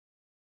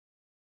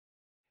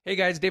Hey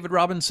guys, David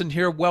Robinson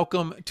here.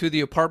 Welcome to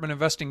the apartment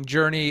investing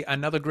journey.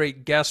 Another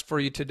great guest for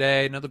you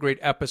today, another great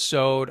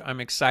episode.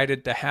 I'm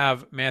excited to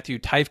have Matthew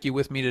Teifke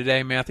with me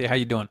today. Matthew, how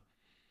you doing?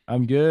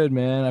 I'm good,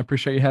 man. I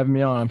appreciate you having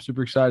me on. I'm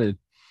super excited.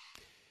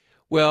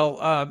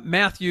 Well,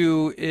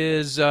 Matthew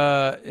is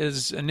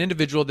an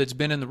individual that's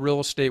been in the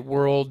real estate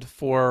world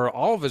for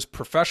all of his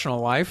professional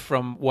life,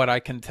 from what I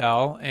can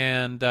tell,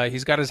 and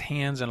he's got his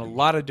hands in a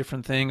lot of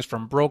different things,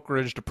 from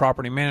brokerage to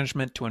property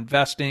management to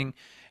investing.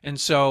 And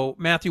so,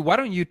 Matthew, why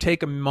don't you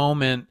take a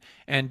moment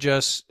and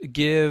just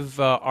give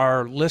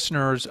our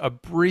listeners a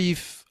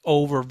brief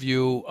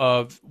overview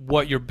of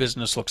what your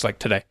business looks like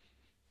today?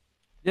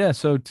 Yeah,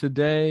 so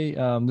today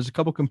there's a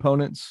couple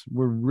components.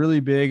 We're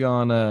really big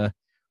on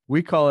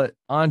we call it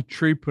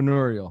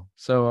entrepreneurial.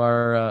 So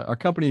our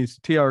company is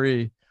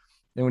TRE,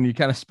 and when you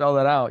kind of spell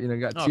that out, you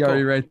got Oh, TRE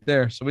cool. right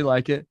there. So we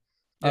like it.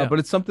 Yeah. But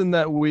it's something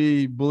that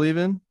we believe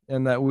in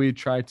and that we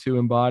try to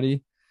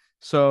embody.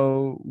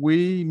 So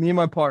me and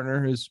my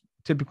partner is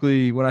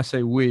typically, when I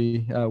say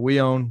we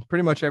own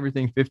pretty much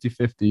everything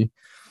 50-50.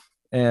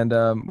 And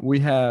we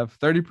have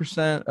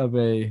 30% of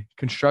a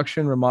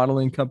construction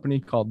remodeling company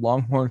called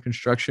Longhorn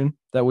Construction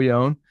that we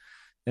own.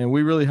 And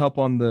we really help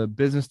on the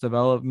business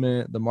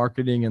development, the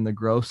marketing, and the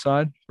growth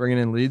side, bringing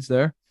in leads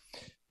there.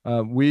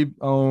 We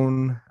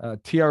own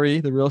TRE,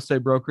 the real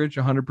estate brokerage,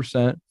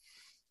 100%.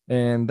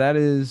 And that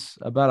is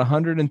about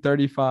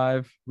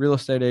 135 real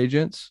estate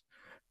agents.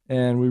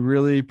 And we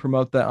really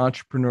promote that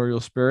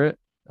entrepreneurial spirit.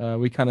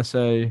 We kind of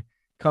say,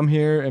 come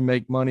here and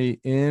make money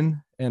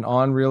in and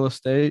on real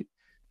estate.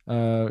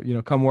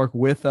 Come work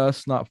with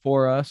us, not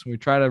for us. We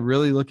try to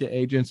really look at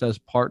agents as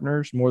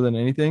partners more than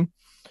anything.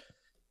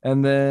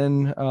 And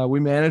then we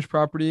manage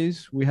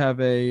properties. We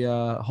have a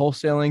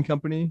wholesaling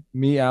company,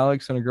 me,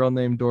 Alex, and a girl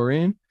named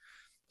Doreen.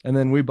 And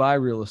then we buy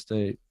real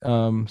estate.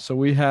 So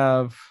we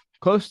have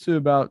close to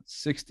about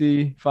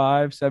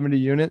 65, 70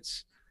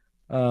 units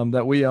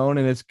that we own.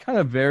 And it's kind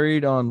of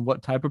varied on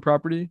what type of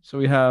property. So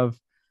we have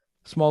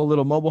a small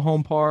little mobile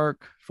home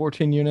park,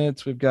 14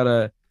 units. We've got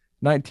a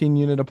 19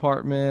 unit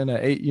apartment, an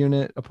 8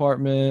 unit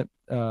apartment,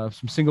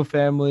 some single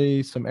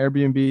family, some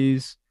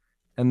Airbnbs,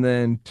 and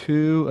then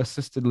two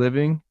assisted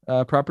living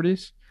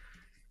properties.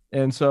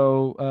 And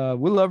so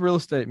we love real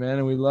estate, man.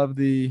 And we love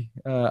the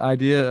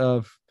idea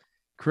of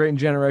creating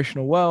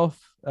generational wealth,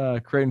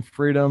 creating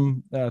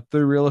freedom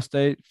through real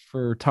estate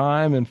for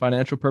time and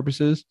financial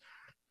purposes.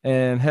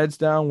 And heads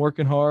down,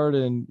 working hard.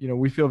 And,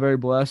 we feel very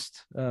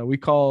blessed. We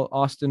call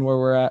Austin, where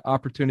we're at,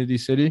 Opportunity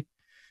City.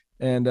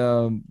 And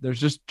there's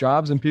just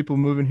jobs and people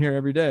moving here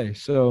every day.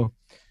 So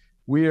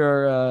we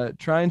are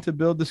trying to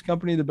build this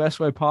company the best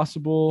way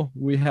possible.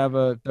 We have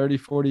a 30,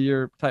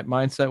 40-year type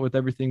mindset with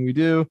everything we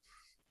do,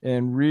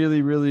 and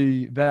really,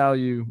 really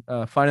value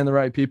finding the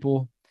right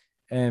people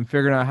and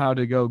figuring out how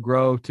to go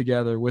grow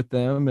together with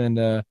them.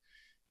 And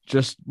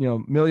just,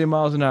 million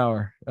miles an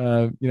hour.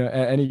 At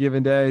any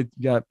given day,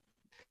 you got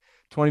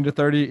 20 to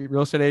 30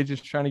 real estate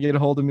agents trying to get a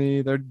hold of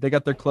me. They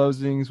got their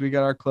closings. We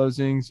got our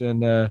closings,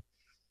 and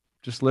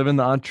just living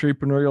the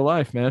entrepreneurial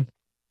life, man.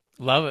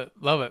 Love it,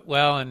 love it.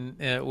 Well,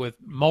 and with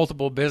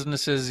multiple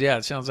businesses, yeah,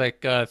 it sounds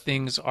like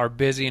things are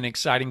busy and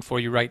exciting for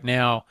you right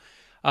now.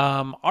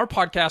 Our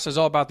podcast is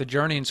all about the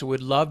journey, and so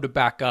we'd love to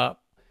back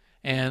up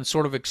and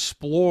sort of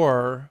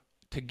explore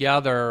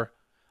together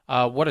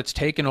what it's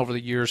taken over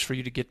the years for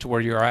you to get to where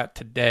you're at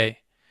today.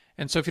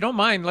 And so, if you don't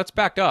mind, let's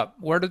back up.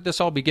 Where did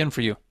this all begin for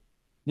you?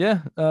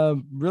 Yeah,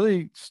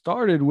 really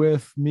started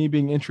with me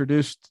being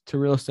introduced to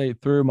real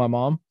estate through my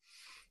mom.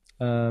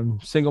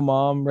 Single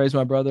mom, raised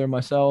my brother and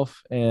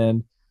myself,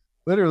 and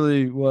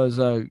literally was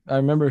I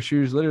remember she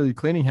was literally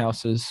cleaning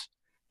houses,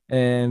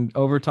 and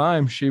over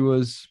time she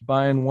was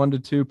buying 1 to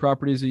 2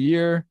 properties a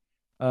year.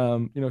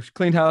 She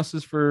cleaned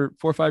houses for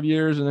 4 or 5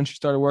 years, and then she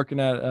started working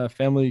at a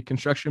family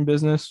construction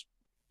business.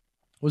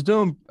 Was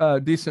doing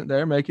decent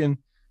there, making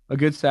a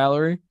good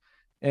salary,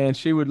 and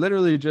she would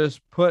literally just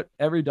put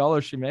every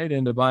dollar she made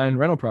into buying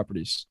rental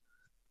properties.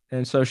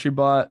 And so she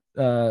bought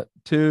one,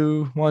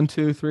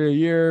 two, three a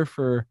year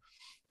for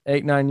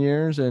 8, 9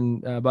 years.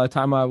 And by the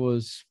time I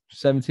was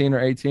 17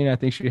 or 18, I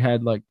think she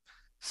had like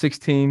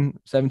 16,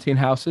 17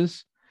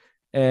 houses.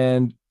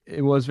 And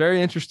it was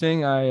very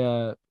interesting.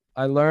 I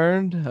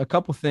learned a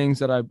couple things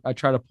that I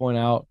try to point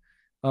out.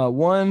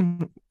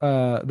 One,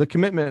 the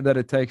commitment that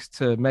it takes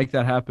to make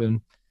that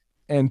happen,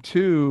 and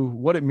two,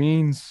 what it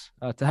means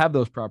to have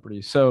those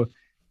properties. So,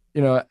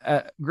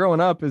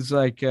 growing up is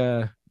like,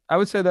 I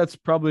would say that's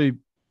probably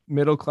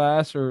middle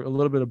class or a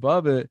little bit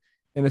above it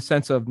in a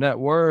sense of net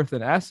worth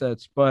and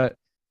assets, but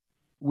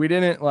we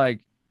didn't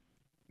like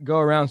go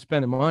around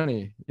spending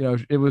money.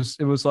 It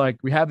was like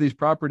we have these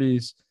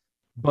properties,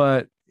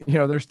 but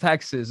there's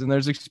taxes and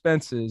there's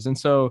expenses. And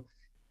so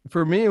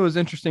for me, it was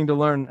interesting to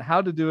learn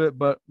how to do it,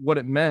 but what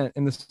it meant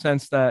in the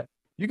sense that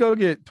you go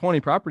get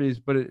 20 properties,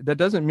 but that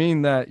doesn't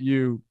mean that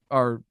you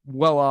are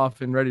well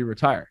off and ready to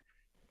retire.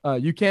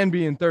 You can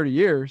be in 30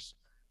 years.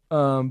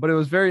 But it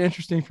was very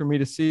interesting for me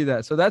to see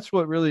that. So that's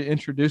what really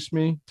introduced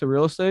me to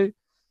real estate.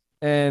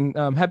 And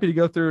I'm happy to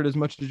go through it as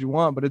much as you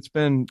want, but it's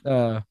been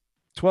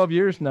 12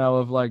 years now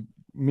of like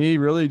me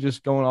really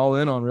just going all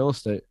in on real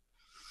estate.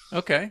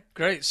 Okay,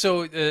 great.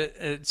 So,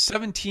 at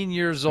 17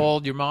 years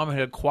old, your mom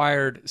had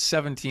acquired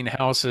 17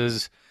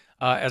 houses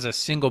as a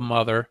single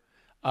mother.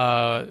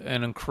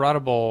 An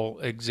incredible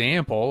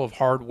example of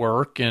hard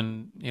work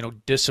and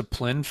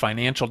discipline,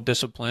 financial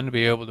discipline to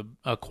be able to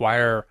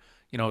acquire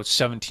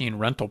 17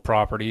 rental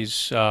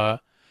properties.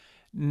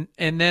 And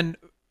then,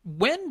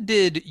 when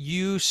did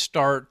you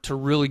start to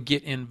really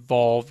get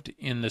involved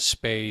in the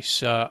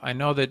space? I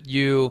know that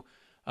you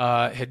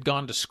had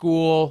gone to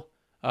school.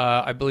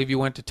 I believe you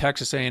went to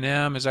Texas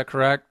A&M. Is that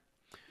correct?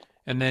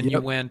 And then Yep.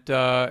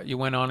 you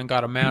went on and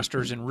got a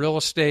master's in real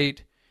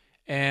estate.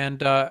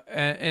 And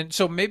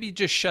so maybe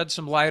just shed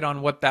some light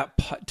on what that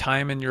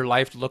time in your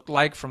life looked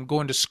like from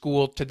going to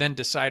school to then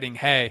deciding,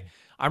 hey,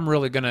 I'm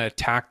really going to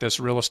attack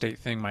this real estate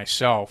thing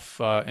myself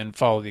and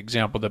follow the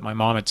example that my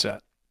mom had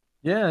set.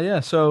 Yeah, yeah.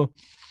 So,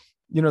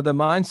 the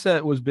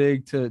mindset was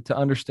big to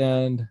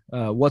understand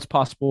what's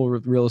possible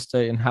with real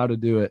estate and how to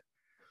do it.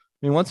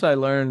 I mean, once I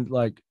learned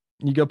like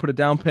you go put a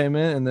down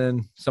payment and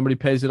then somebody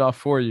pays it off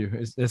for you.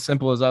 It's as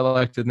simple as I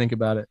like to think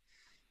about it.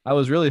 I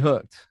was really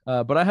hooked.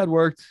 But I had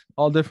worked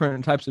all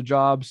different types of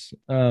jobs.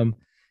 And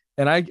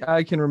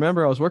I can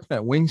remember I was working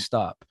at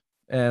Wingstop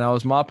and I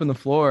was mopping the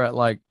floor at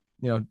like,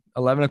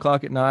 11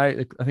 o'clock at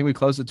night. I think we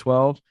closed at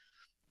 12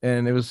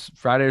 and it was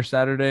Friday or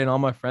Saturday and all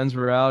my friends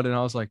were out. And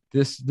I was like,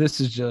 this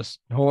is just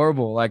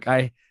horrible. Like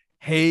I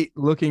hate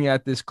looking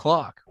at this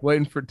clock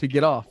waiting for it to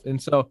get off.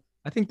 And so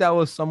I think that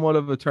was somewhat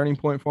of a turning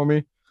point for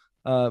me.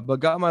 But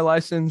got my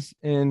license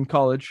in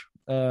college,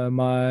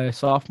 my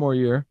sophomore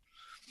year,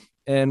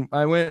 and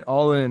I went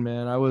all in,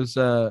 man. I was,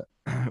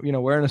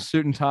 wearing a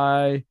suit and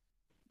tie,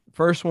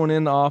 first one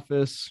in the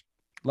office,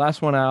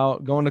 last one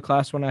out, going to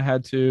class when I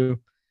had to.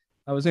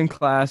 I was in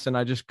class and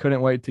I just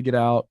couldn't wait to get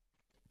out.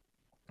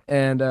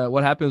 And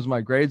what happened was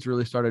my grades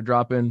really started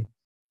dropping,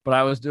 but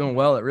I was doing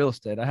well at real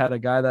estate. I had a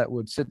guy that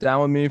would sit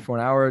down with me for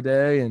an hour a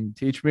day and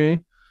teach me,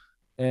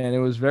 and it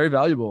was very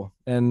valuable.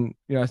 And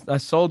I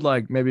sold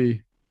like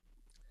maybe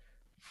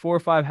 4 or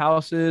 5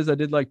 houses. I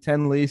did like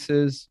 10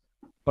 leases,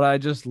 but I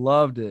just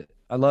loved it.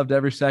 I loved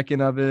every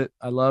second of it.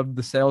 I loved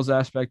the sales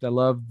aspect. I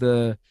loved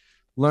the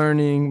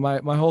learning.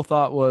 My whole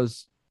thought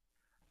was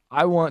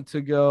I want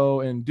to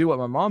go and do what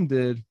my mom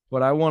did,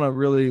 but I want to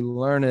really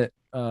learn it.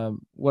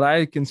 What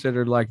I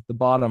considered like the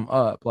bottom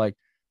up, like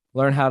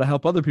learn how to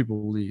help other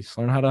people lease,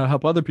 learn how to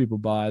help other people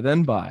buy,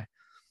 then buy.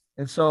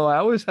 And so I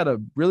always had a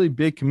really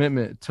big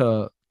commitment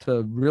to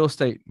real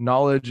estate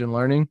knowledge and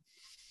learning.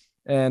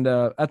 And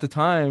at the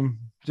time,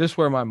 just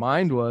where my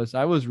mind was,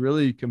 I was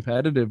really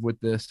competitive with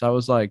this. I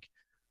was like,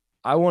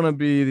 I want to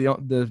be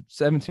the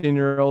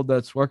 17-year-old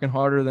that's working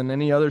harder than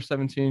any other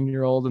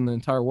 17-year-old in the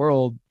entire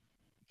world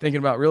thinking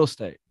about real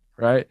estate,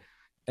 right?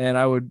 And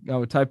I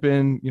would type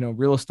in,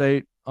 real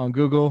estate on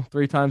Google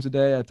 3 times a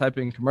day. I type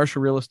in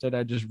commercial real estate.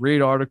 I just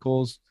read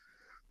articles.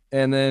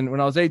 And then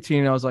when I was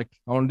 18, I was like,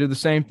 I want to do the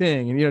same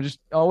thing. And, just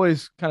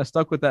always kind of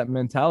stuck with that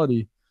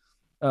mentality.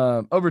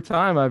 Over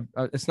time,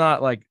 it's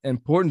not like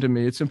important to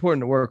me. It's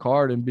important to work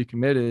hard and be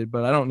committed,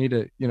 but I don't need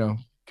to,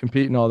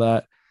 compete and all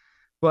that.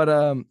 But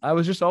I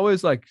was just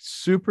always like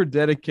super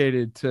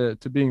dedicated to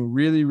being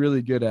really,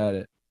 really good at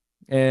it.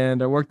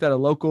 And I worked at a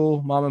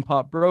local mom and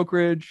pop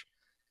brokerage.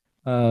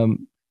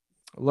 Um,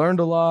 Learned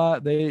a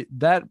lot.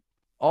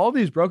 All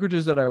these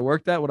brokerages that I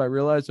worked at, what I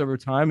realized over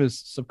time is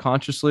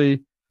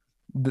subconsciously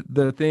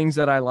the things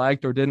that I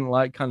liked or didn't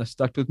like kind of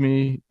stuck with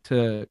me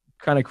to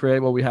kind of create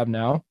what we have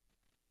now.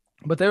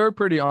 But they were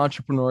pretty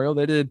entrepreneurial.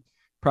 They did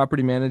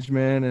property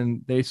management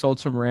and they sold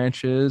some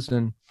ranches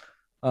and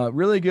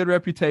really good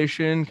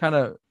reputation. Kind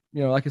of,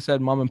 like I said,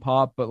 mom and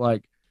pop, but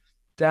like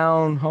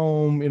down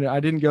home.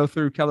 I didn't go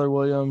through Keller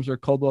Williams or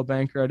Coldwell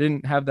Banker. I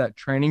didn't have that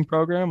training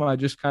program. I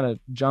just kind of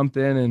jumped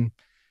in and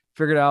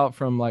figured out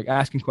from like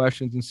asking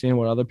questions and seeing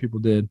what other people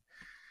did.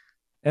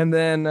 And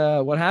then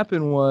what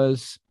happened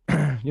was,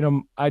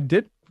 I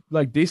did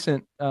like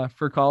decent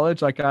for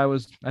college. Like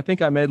I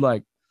think I made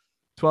like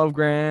 12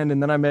 grand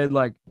and then I made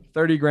like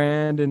 30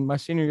 grand. And my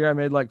senior year, I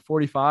made like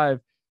 45,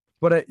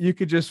 but you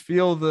could just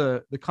feel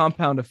the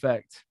compound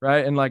effect.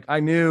 Right. And like, I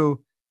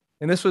knew,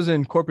 and this was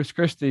in Corpus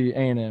Christi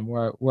A&M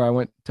where I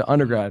went to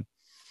undergrad.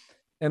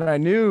 And I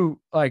knew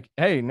like,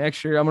 hey,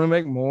 next year I'm going to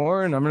make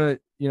more and I'm going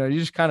to, you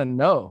just kind of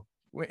know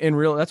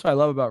that's what I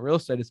love about real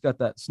estate. It's got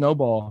that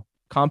snowball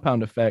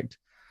compound effect.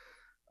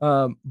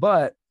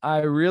 But I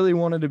really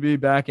wanted to be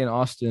back in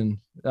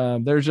Austin.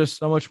 There's just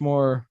so much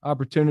more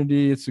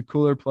opportunity. It's a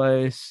cooler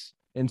place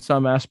in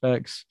some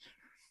aspects.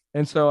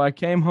 And so I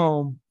came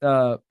home.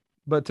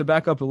 But to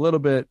back up a little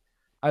bit,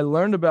 I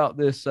learned about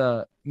this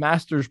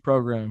master's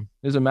program.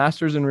 There's a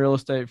master's in real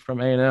estate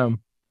from A&M.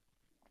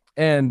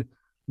 And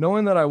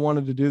knowing that I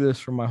wanted to do this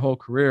for my whole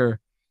career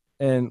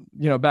and,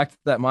 back to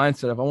that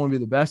mindset, if I want to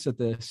be the best at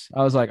this,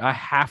 I was like, I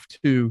have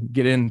to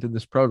get into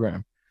this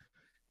program.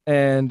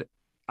 And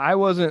I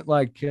wasn't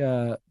like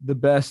the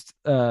best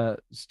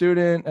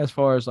student as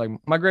far as like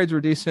my grades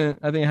were decent.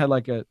 I think I had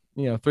like a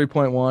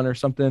 3.1 or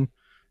something,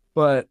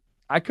 but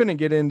I couldn't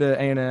get into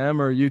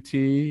A&M or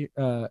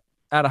UT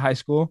out of high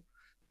school.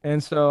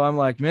 And so I'm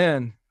like,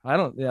 man, I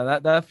don't, yeah,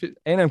 that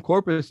A&M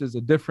Corpus is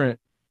a different,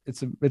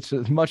 it's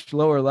a much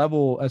lower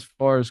level as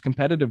far as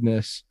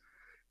competitiveness.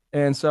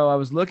 And so I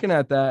was looking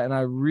at that and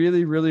I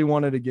really, really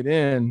wanted to get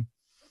in.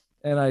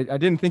 And I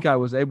didn't think I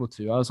was able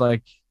to. I was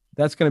like,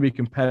 that's going to be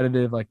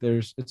competitive. Like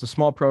it's a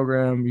small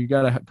program. You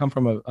got to come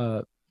from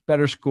a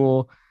better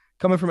school.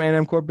 Coming from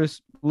A&M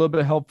Corpus, a little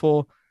bit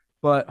helpful,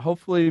 but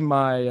hopefully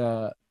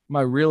my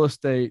real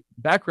estate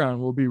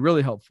background will be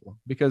really helpful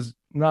because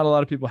not a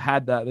lot of people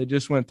had that. They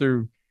just went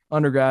through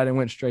undergrad and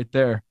went straight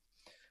there.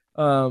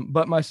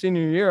 But my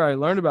senior year, I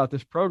learned about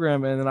this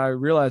program and then I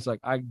realized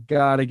like I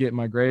got to get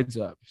my grades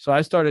up. So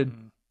I started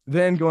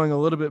then going a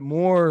little bit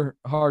more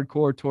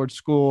hardcore towards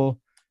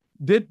school.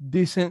 Did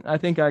decent. I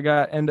think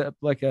I ended up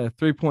like a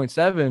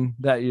 3.7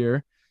 that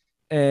year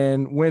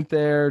and went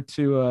there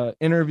to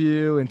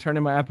interview and turn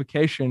in my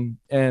application.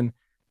 And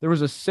there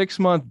was a 6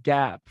 month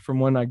gap from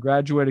when I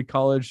graduated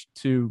college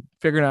to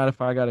figuring out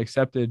if I got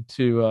accepted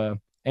to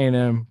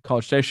A&M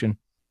College Station.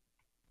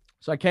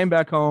 So I came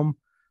back home.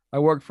 I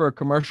worked for a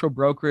commercial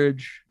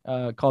brokerage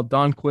called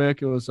Don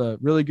Quick. It was a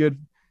really good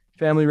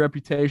family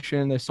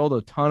reputation. They sold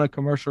a ton of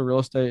commercial real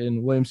estate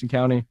in Williamson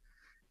County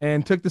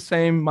and took the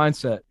same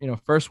mindset. You know,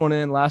 first one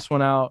in, last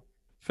one out,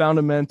 found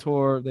a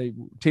mentor. They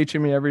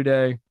teaching me every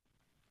day.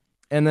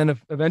 And then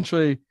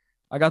eventually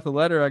I got the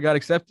letter, I got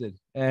accepted.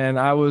 And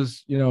I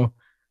was,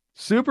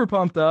 super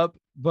pumped up,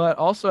 but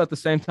also at the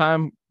same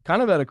time,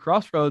 kind of at a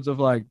crossroads of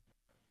like,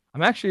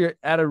 I'm actually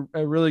at a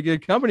really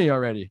good company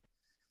already.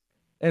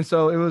 And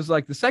so it was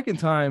like the second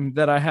time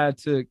that I had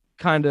to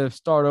kind of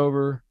start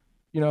over,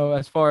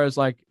 as far as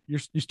like you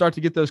start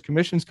to get those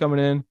commissions coming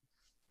in.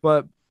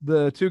 But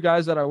the two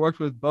guys that I worked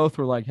with both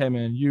were like, hey,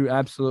 man, you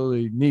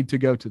absolutely need to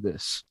go to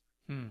this.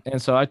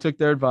 And so I took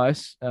their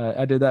advice.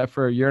 I did that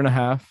for a year and a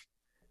half.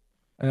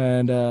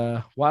 And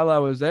while I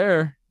was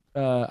there,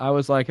 I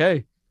was like,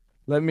 hey,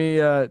 let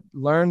me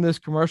learn this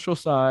commercial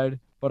side.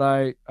 But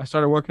I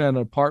started working at an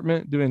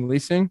apartment doing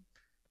leasing.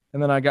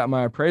 And then I got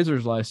my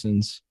appraiser's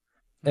license.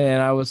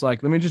 And I was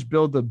like, let me just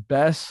build the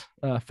best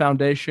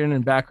foundation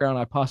and background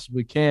I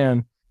possibly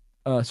can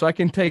so I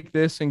can take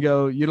this and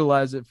go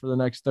utilize it for the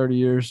next 30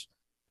 years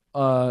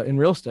in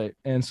real estate.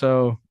 And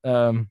so,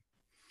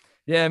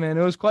 yeah, man,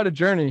 it was quite a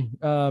journey.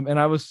 And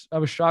I was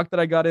shocked that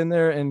I got in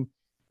there and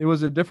it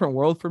was a different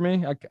world for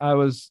me. It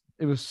was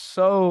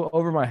so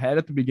over my head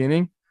at the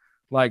beginning.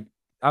 Like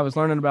I was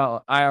learning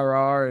about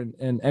IRR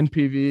and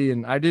NPV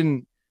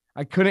and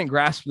I couldn't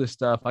grasp this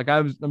stuff. Like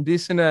I'm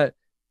decent at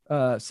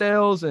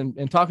sales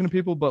and talking to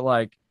people, but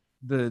like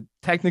the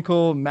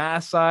technical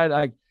math side,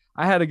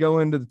 I had to go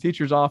into the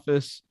teacher's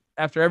office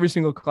after every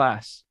single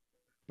class.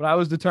 But I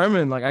was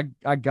determined, like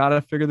I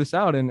gotta figure this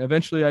out, and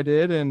eventually I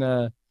did.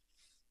 And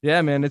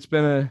yeah, man, it's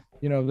been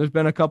there's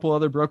been a couple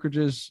other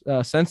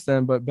brokerages since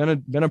then, but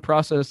been a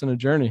process and a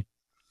journey.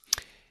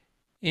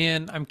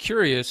 And I'm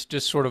curious,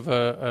 just sort of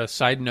a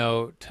side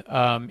note,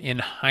 in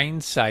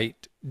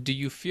hindsight, do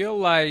you feel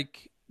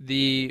like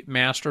the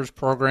master's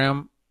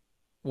program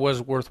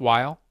was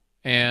worthwhile?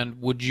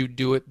 And would you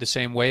do it the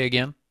same way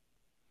again?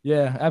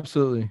 Yeah,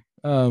 absolutely.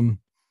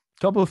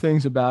 Couple of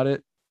things about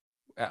it.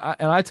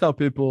 I tell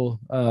people,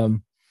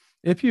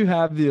 if you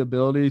have the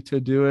ability to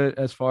do it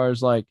as far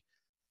as like,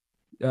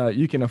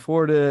 you can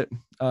afford it,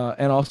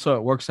 and also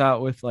it works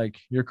out with like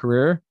your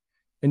career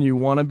and you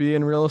want to be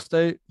in real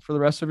estate for the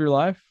rest of your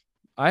life,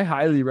 I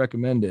highly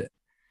recommend it.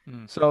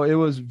 So it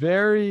was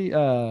very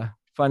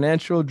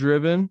financial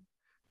driven,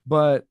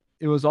 but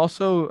it was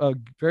also a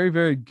very,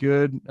 very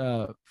good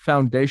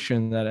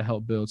foundation that it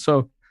helped build.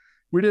 So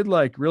we did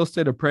like real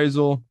estate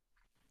appraisal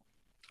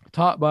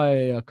taught by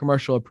a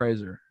commercial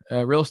appraiser,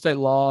 real estate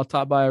law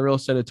taught by a real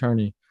estate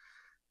attorney.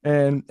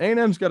 And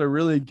A&M's got a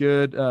really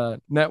good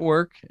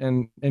network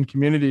and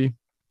community.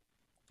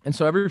 And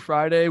so every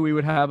Friday we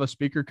would have a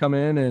speaker come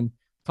in and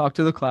talk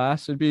to the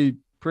class. It'd be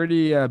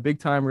pretty big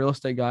time real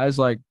estate guys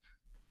like,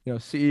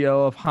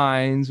 CEO of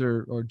Hines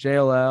or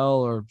JLL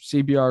or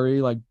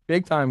CBRE, like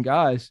big time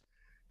guys.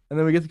 And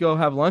then we get to go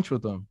have lunch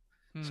with them.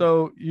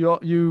 So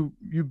you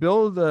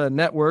build a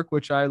network,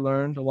 which I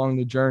learned along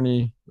the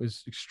journey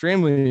was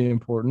extremely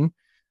important.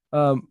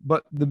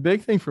 But the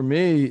big thing for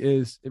me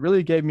is it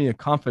really gave me a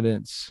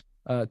confidence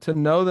to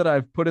know that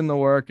I've put in the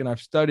work and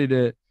I've studied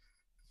it.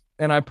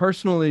 And I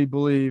personally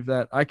believe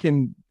that I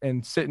can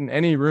and sit in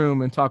any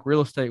room and talk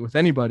real estate with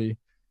anybody.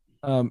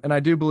 And I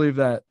do believe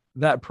that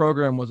that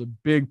program was a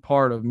big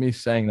part of me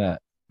saying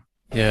that.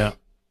 Yeah,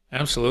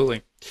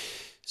 absolutely.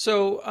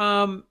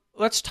 So,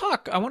 let's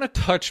talk. I want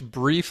to touch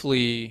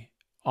briefly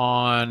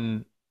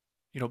on,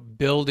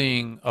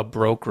 building a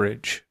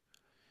brokerage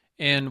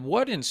and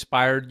what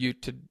inspired you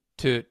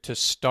to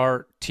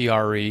start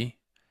TRE,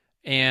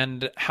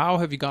 and how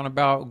have you gone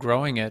about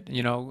growing it?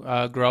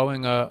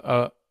 Growing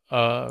a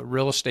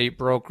real estate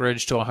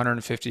brokerage to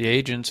 150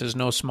 agents is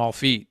no small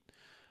feat.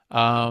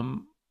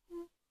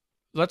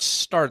 Let's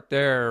start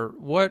there.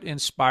 What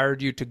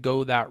inspired you to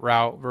go that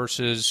route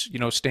versus,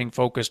 staying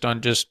focused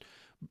on just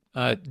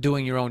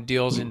doing your own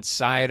deals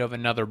inside of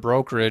another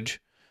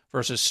brokerage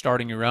versus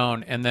starting your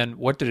own? And then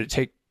what did it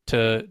take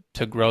to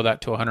grow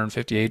that to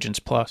 150 agents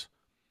plus?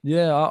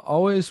 Yeah, I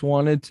always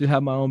wanted to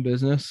have my own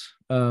business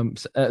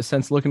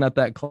since looking at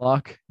that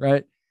clock,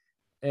 right?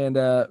 And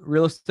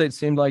real estate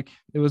seemed like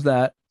it was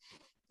that.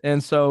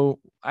 And so,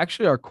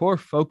 actually, our core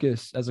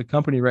focus as a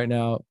company right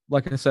now,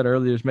 like I said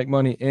earlier, is make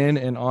money in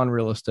and on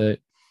real estate.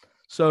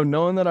 So,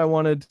 knowing that I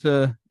wanted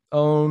to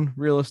own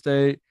real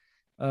estate,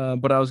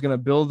 but I was going to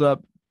build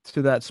up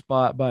to that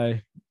spot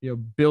by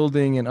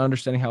building and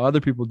understanding how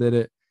other people did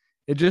it,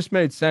 it just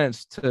made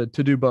sense to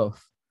do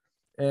both.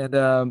 And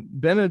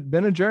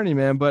been a journey,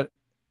 man. But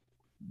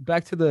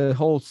back to the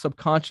whole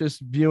subconscious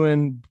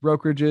viewing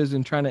brokerages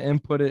and trying to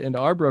input it into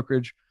our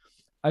brokerage,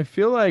 I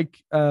feel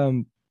like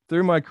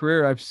through my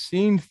career, I've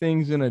seen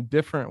things in a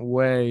different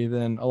way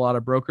than a lot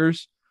of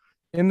brokers,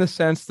 in the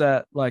sense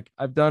that, like,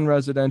 I've done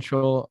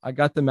residential, I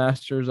got the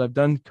master's, I've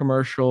done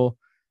commercial.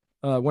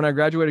 When I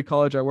graduated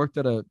college, I worked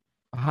at a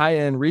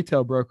high-end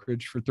retail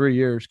brokerage for 3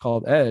 years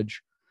called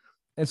Edge.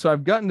 And so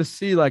I've gotten to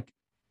see, like,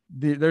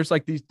 there's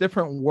like these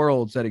different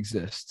worlds that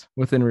exist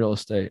within real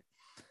estate.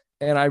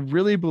 And I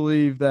really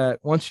believe that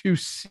once you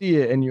see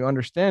it and you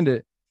understand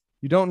it,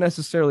 you don't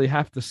necessarily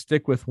have to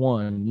stick with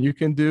one. You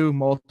can do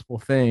multiple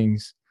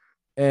things.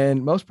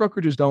 And most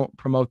brokerages don't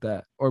promote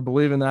that or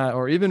believe in that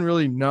or even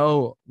really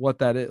know what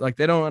that is. Like,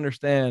 they don't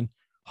understand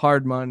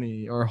hard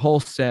money or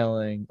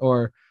wholesaling,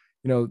 or,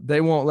 they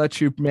won't let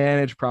you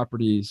manage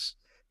properties.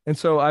 And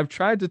so I've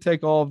tried to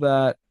take all of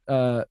that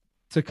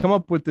to come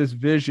up with this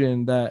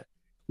vision that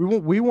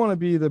we want to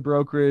be the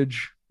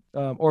brokerage,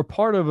 or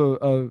part of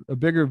a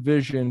bigger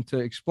vision to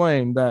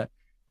explain that,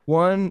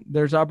 one,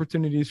 there's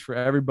opportunities for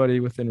everybody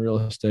within real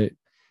estate.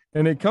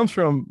 And it comes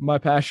from my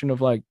passion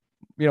of, like,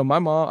 my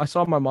mom, I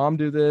saw my mom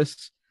do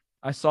this.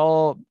 I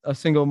saw a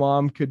single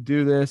mom could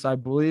do this. I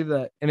believe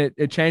that, and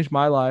it changed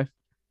my life.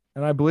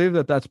 And I believe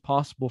that that's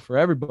possible for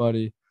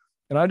everybody.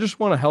 And I just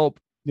want to help,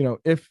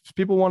 if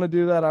people want to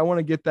do that, I want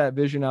to get that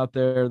vision out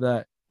there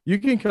that you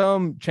can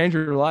come change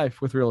your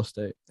life with real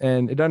estate.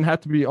 And it doesn't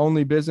have to be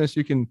only business.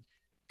 You can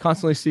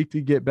constantly seek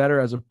to get better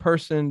as a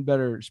person,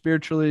 better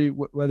spiritually,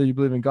 whether you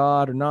believe in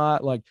God or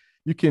not. Like,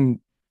 you can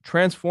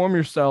transform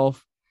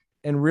yourself.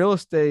 And real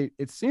estate,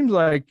 it seems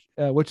like,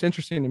 what's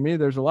interesting to me,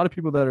 there's a lot of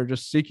people that are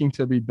just seeking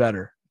to be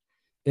better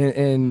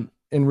in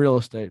real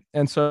estate.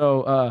 And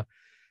so,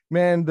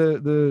 man,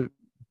 the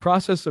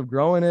process of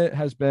growing it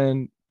has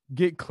been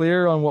get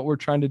clear on what we're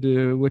trying to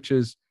do, which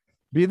is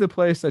be the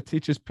place that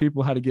teaches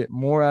people how to get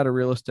more out of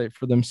real estate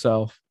for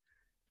themselves,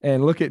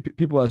 and look at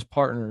people as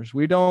partners.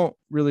 We don't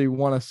really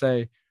want to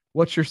say,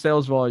 what's your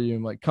sales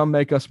volume? Like, come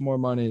make us more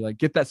money, like,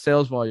 get that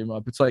sales volume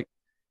up. It's like,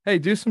 hey,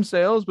 do some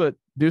sales, but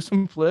do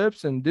some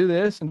flips and do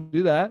this and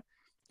do that.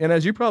 And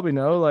as you probably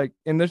know, like,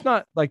 and there's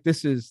not like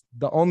this is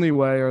the only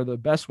way or the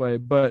best way,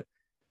 but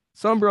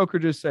some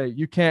brokerages say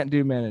you can't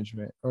do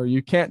management or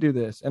you can't do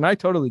this. And I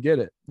totally get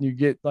it. You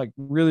get, like,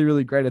 really,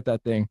 really great at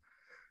that thing.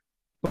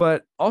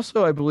 But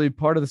also, I believe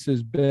part of this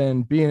has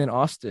been being in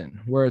Austin,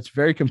 where it's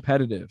very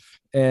competitive.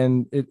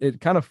 And it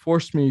kind of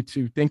forced me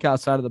to think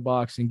outside of the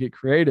box and get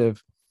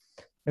creative.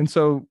 And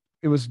so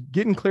it was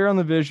getting clear on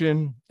the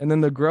vision. And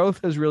then the growth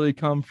has really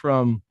come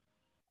from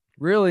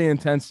really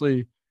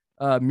intensely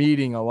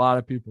meeting a lot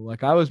of people.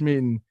 Like, I was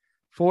meeting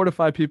 4 to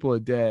 5 people a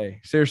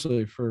day,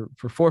 seriously, for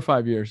 4 or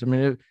 5 years. I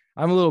mean,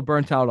 I'm a little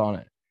burnt out on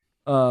it,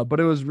 but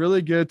it was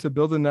really good to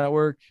build a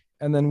network.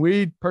 And then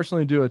we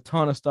personally do a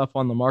ton of stuff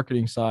on the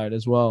marketing side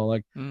as well.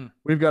 Like,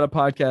 we've got a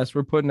podcast,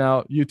 we're putting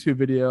out YouTube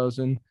videos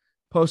and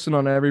posting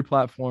on every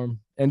platform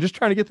and just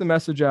trying to get the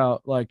message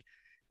out. Like,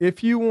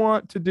 if you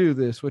want to do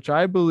this, which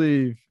I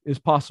believe is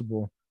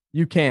possible,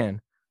 you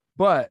can,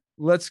 but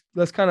let's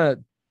kind of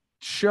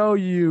show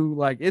you,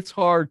 like, it's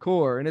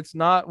hardcore and it's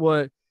not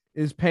what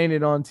is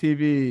painted on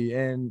TV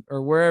and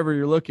or wherever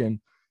you're looking.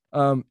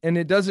 And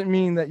it doesn't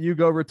mean that you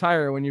go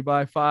retire when you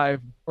buy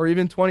 5 or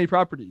even 20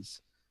 properties.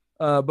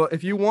 But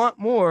if you want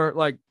more,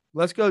 like,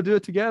 let's go do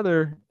it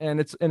together. And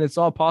it's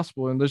all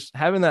possible. And just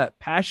having that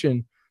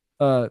passion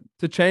to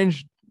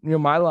change,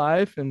 my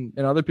life and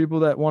other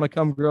people that want to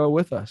come grow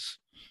with us.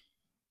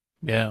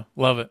 Yeah,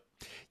 love it.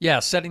 Yeah,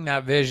 setting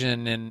that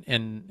vision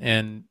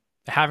and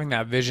having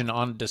that vision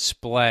on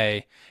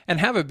display and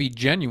have it be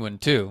genuine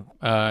too.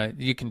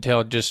 You can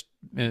tell just,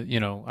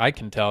 I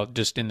can tell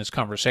just in this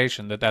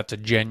conversation that that's a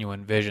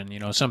genuine vision.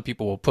 Some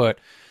people will put,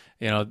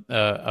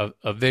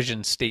 a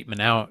vision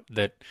statement out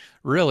that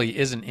really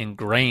isn't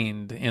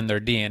ingrained in their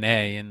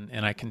DNA,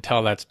 and I can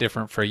tell that's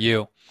different for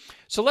you.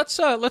 So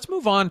let's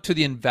move on to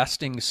the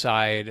investing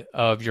side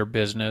of your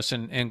business.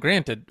 And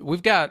granted,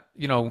 we've got,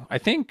 I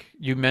think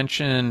you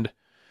mentioned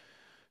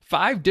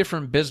 5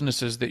 different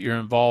businesses that you're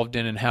involved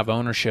in and have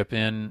ownership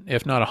in,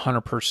 if not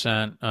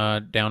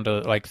 100%, down to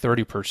like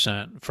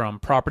 30%, from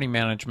property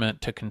management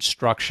to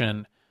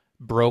construction,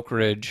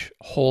 brokerage,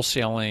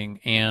 wholesaling,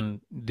 and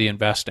the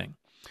investing.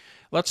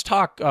 Let's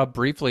talk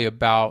briefly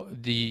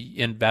about the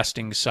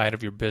investing side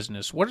of your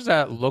business. What does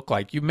that look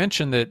like? You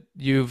mentioned that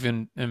you've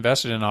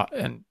invested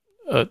in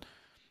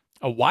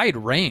a wide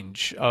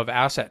range of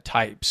asset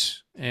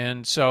types.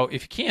 And so,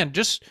 if you can,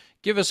 just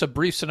give us a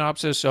brief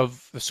synopsis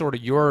of sort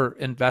of your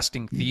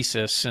investing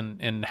thesis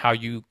and how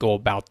you go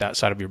about that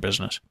side of your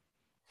business.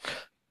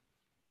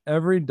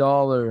 Every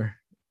dollar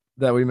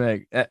that we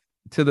make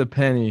to the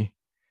penny,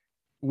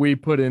 we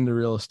put into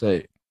real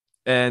estate,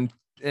 and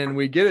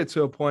we get it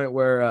to a point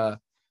where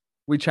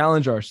we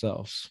challenge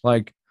ourselves.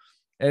 Like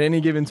at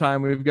any given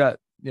time, we've got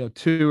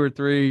 2 or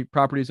 3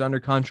 properties under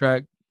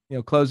contract,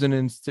 closing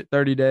in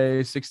 30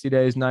 days, 60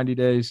 days, 90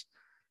 days,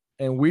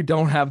 and we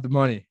don't have the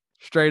money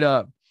straight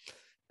up,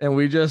 and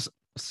we just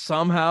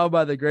somehow,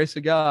 by the grace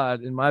of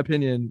God, in my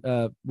opinion,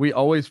 we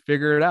always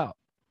figure it out.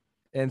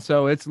 And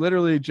so it's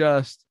literally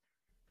just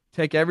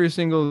take every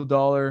single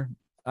dollar.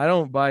 I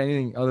don't buy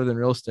anything other than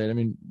real estate. I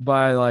mean,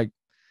 buy like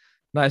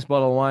nice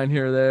bottle of wine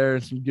here or there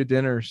and some good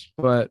dinners.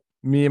 But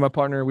me and my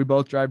partner, we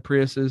both drive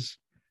Priuses.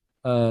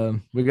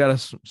 We got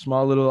a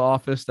small little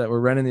office that we're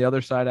renting the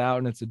other side out,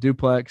 and it's a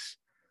duplex.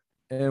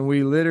 And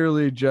we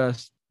literally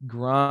just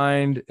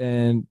grind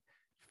and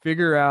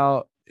figure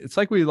out. It's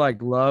like we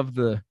like love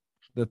the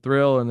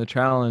thrill and the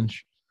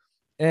challenge.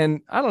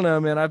 And I don't know,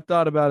 man. I've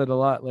thought about it a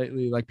lot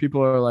lately. Like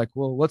people are like,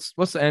 "Well, what's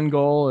the end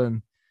goal?"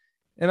 And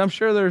I'm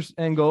sure there's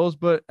end goals,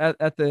 but at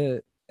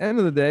the end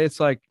of the day, it's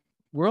like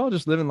we're all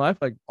just living life.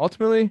 Like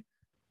ultimately,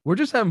 we're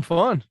just having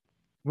fun.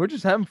 We're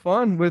just having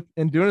fun with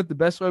and doing it the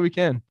best way we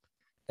can.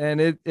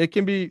 And it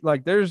can be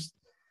like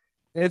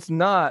it's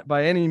not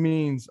by any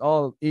means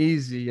all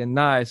easy and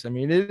nice. I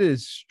mean, it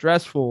is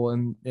stressful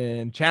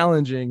and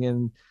challenging,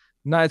 and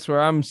nights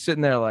where I'm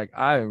sitting there like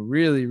I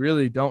really,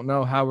 really don't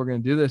know how we're gonna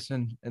do this.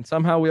 And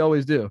somehow we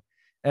always do.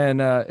 And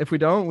if we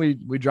don't,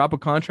 we drop a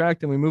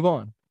contract and we move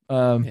on.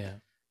 Yeah.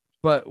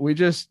 But we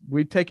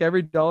take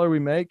every dollar we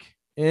make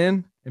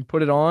in and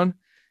put it on,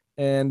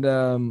 and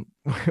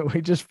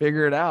we just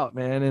figure it out,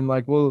 man. And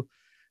like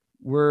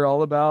we're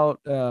all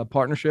about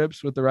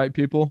partnerships with the right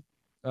people.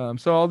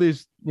 So all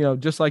these,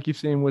 just like you've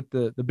seen with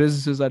the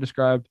businesses I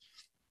described,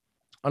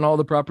 on all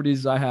the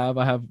properties I have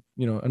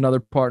another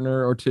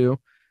partner or two,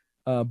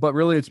 but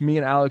really it's me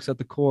and Alex at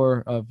the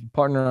core of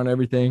partner on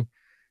everything.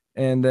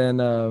 And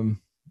then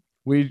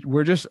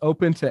we're just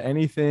open to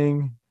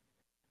anything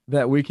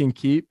that we can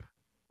keep.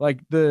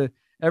 Like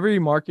every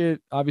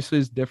market obviously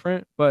is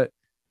different, but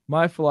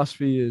my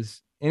philosophy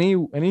is any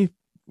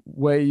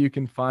way you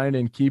can find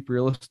and keep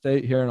real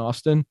estate here in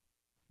Austin,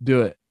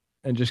 do it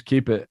and just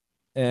keep it.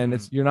 And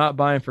you're not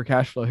buying for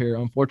cash flow here,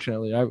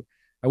 unfortunately.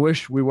 I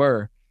wish we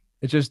were.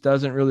 It just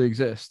doesn't really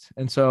exist.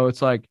 And so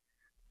it's like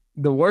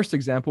the worst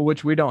example,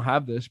 which we don't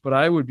have this, but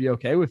I would be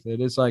okay with it,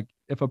 is like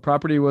if a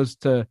property was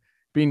to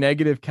be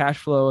negative cash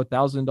flow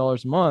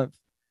 $1,000 a month,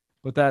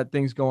 but that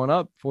thing's going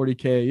up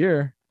 40K a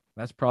year,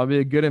 that's probably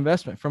a good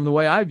investment from the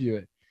way I view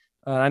it.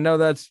 I know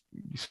that's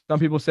some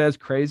people say it's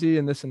crazy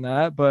and this and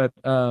that, but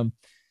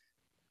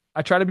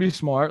I try to be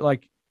smart.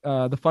 Like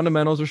the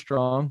fundamentals are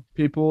strong.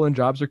 People and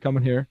jobs are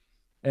coming here,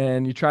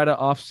 and you try to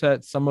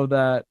offset some of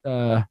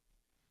that,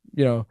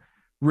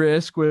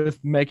 risk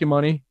with making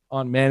money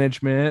on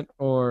management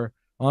or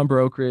on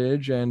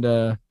brokerage.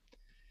 And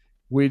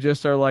we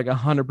just are like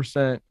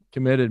 100%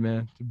 committed,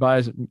 man, to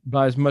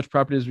buy as much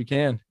property as we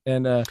can.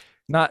 And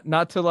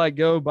not to like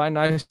go buy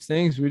nice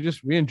things.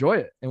 We enjoy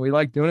it, and we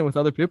like doing it with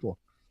other people,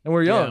 and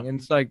we're young, Yeah. and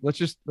it's like,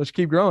 let's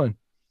keep growing.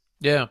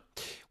 Yeah.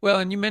 Well,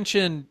 and you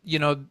mentioned,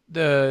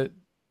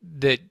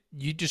 that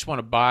you just want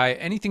to buy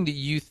anything that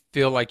you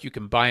feel like you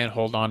can buy and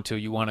hold on to,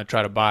 you want to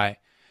try to buy.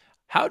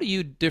 How do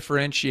you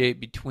differentiate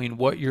between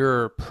what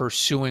you're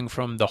pursuing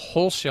from the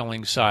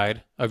wholesaling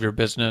side of your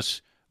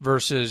business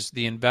versus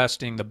the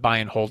investing, the buy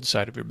and hold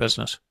side of your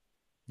business?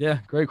 Yeah,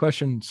 great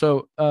question.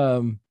 So,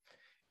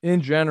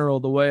 in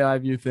general, the way I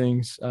view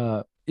things,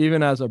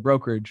 even as a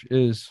brokerage,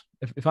 is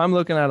if I'm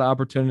looking at an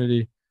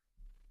opportunity,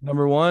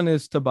 number one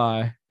is to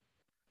buy,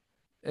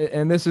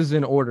 and this is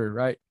in order,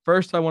 right?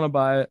 First, I want to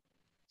buy it.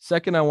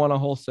 Second, I want to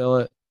wholesale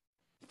it.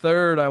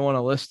 Third, I want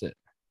to list it.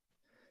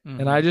 And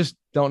Mm-hmm. I just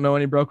don't know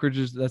any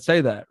brokerages that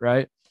say that,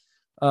 right?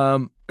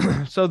 Um,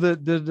 so the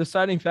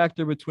deciding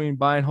factor between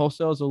buy and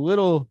wholesale is a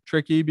little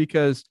tricky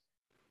because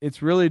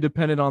it's really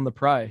dependent on the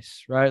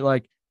price, right?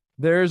 Like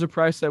there's a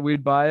price that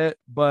we'd buy it,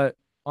 but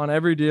on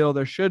every deal,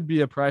 there should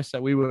be a price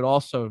that we would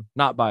also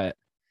not buy it.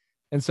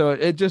 And so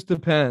it just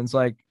depends.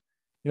 Like,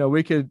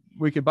 we could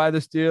buy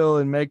this deal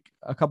and make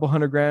a couple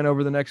 $100,000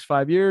 over the next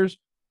 5 years,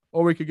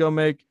 or we could go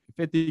make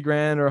 50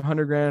 grand or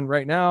 100 grand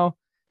right now.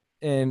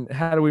 And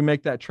how do we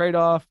make that trade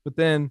off? But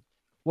then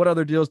what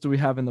other deals do we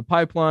have in the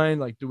pipeline?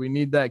 Like, do we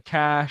need that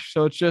cash?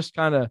 So it's just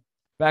kind of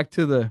back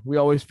to we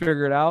always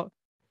figure it out.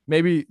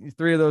 Maybe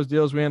 3 of those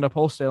deals we end up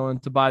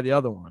wholesaling to buy the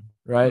other one,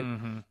 right?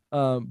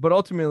 Mm-hmm. But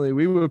ultimately,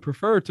 we would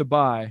prefer to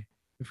buy.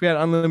 If we had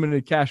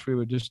unlimited cash, we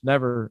would just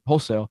never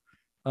wholesale.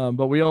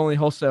 But we only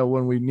wholesale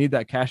when we need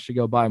that cash to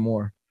go buy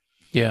more.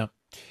 Yeah.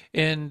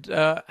 And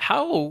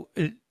how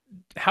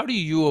do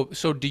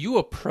you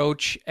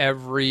approach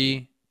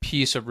every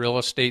piece of real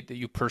estate that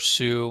you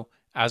pursue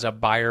as a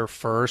buyer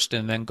first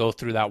and then go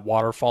through that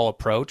waterfall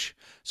approach?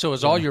 So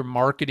is all Yeah. your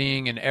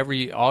marketing and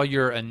all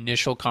your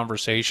initial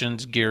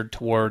conversations geared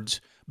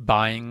towards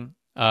buying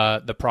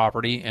the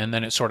property, and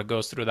then it sort of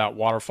goes through that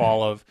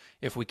waterfall of,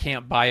 if we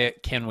can't buy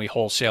it, can we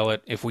wholesale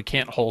it? If we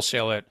can't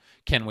wholesale it,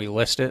 can we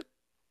list it?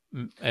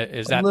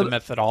 Is A that the little,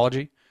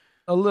 methodology?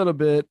 a little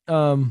bit.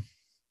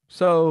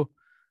 So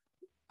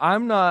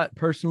I'm not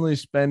personally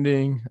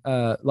spending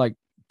like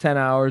 10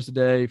 hours a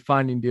day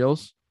finding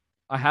deals.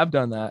 I have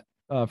done that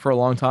for a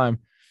long time,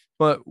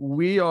 but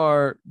we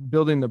are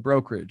building the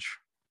brokerage.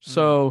 Mm,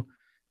 So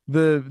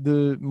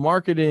the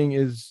marketing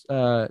is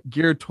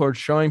geared towards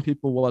showing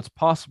people what's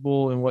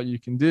possible and what you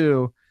can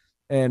do,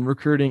 and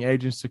recruiting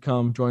agents to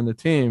come join the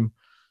team.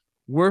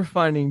 We're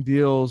finding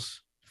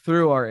deals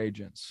through our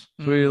agents.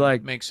 So we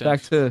like makes back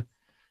sense. to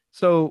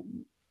so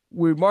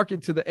we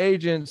market to the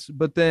agents,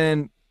 but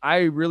then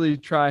I really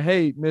try,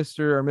 hey, Mr.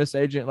 or Miss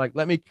Agent, like,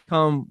 let me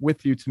come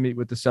with you to meet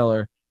with the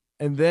seller.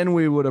 And then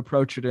we would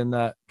approach it in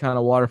that kind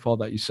of waterfall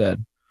that you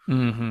said.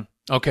 Hmm.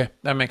 Okay,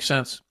 that makes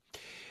sense.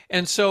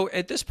 And so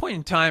at this point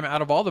in time,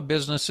 out of all the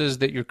businesses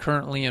that you're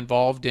currently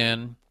involved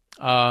in,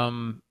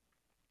 um,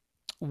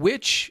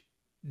 which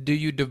do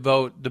you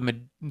devote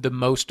the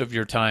most of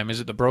your time? Is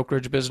it the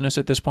brokerage business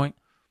at this point?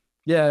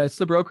 Yeah, it's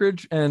the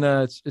brokerage. And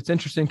it's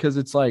interesting because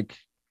it's like,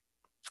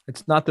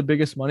 it's not the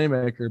biggest money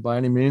maker by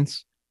any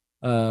means.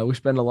 We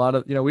spend a lot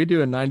of, we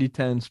do a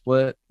 90-10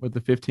 split with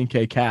the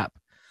 15K cap.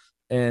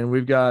 And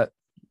we've got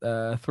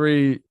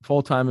three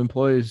full-time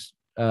employees.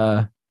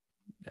 So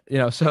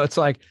it's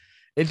like,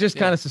 it just Yeah.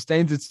 kind of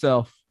sustains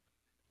itself.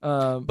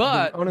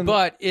 The owning,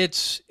 But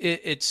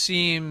it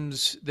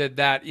seems that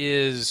that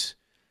is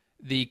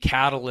the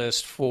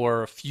catalyst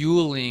for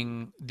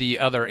fueling the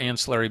other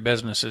ancillary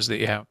businesses that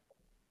you have.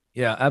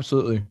 yeah,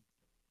 absolutely.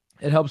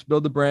 It helps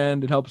build the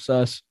brand. It helps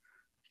us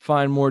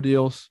find more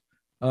deals.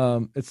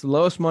 It's the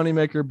lowest money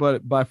maker,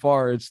 but by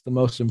far it's the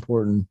most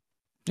important.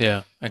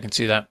 Yeah, I can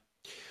see that.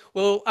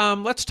 Well,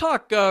 let's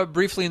talk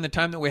briefly in the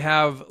time that we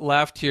have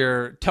left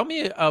here. Tell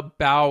me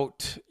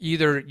about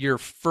either your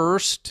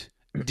first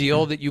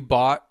deal that you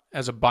bought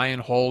as a buy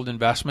and hold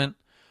investment,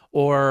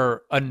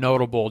 or a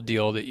notable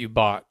deal that you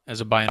bought as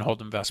a buy and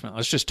hold investment.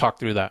 Let's just talk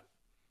through that.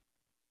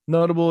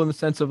 Notable in the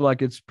sense of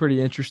like it's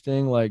pretty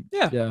interesting. Like,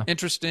 Yeah, yeah,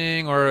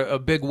 interesting, or a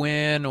big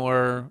win,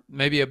 or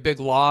maybe a big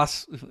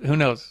loss. Who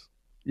knows?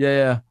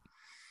 yeah,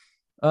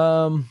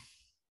 yeah.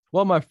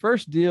 Well, my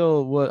first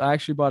deal was I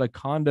actually bought a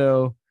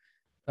condo.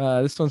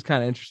 This one's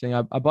kind of interesting.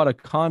 I bought a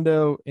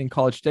condo in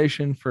College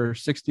Station for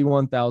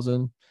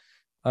 61,000.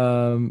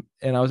 And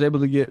I was able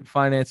to get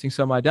financing.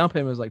 So my down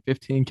payment was like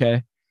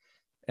 15K.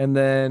 And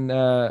then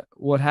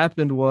what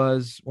happened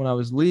was when I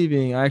was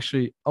leaving, I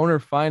actually owner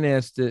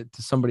financed it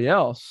to somebody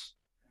else,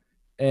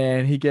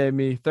 and he gave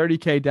me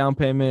 30K down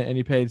payment, and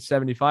he paid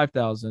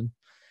 75,000.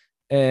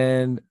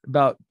 And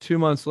about 2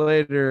 months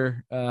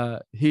later,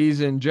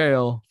 he's in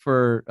jail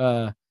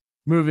for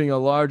moving a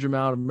large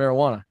amount of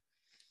marijuana.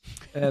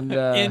 And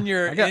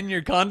I got In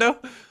your condo?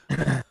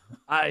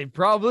 I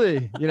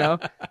probably,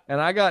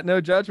 and I got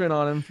no judgment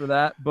on him for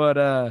that,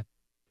 but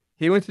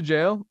he went to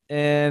jail.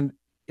 And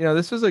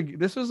this was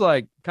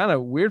like kind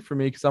of weird for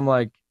me because I'm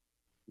like,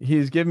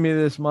 he's giving me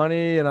this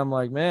money and I'm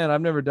like, man,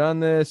 I've never done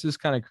this. This is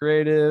kind of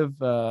creative.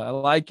 I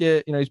like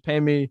it. He's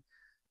paying me.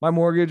 My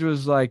mortgage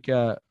was like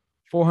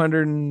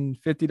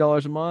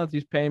 $450 a month.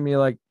 He's paying me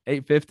like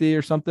 850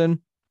 or something.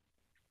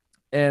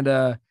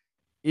 And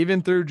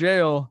even through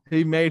jail,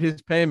 he made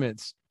his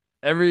payments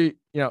every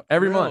month.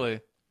 Really?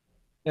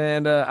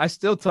 And I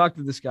still talk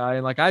to this guy,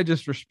 and like I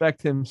just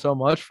respect him so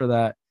much for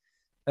that.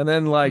 And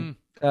then like Hmm.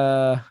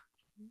 uh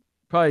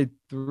probably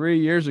 3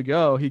 years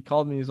ago, he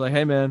called me. He's like,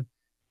 "Hey man,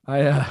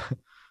 I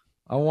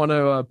I want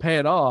to pay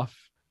it off,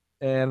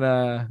 and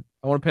I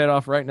want to pay it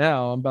off right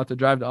now. I'm about to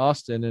drive to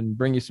Austin and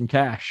bring you some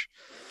cash."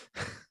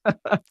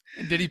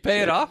 Did he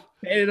pay it off?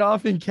 Paid it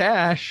off in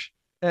cash,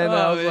 and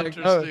I Oh, was like,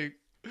 "Oh, interesting.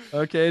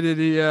 okay." Did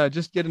he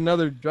just get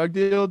another drug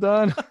deal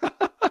done?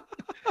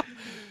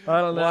 I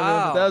don't know,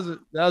 man, but Wow.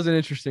 that was an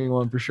interesting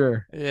one for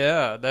sure.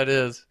 Yeah, that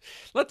is.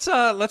 Let's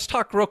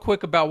talk real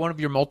quick about one of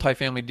your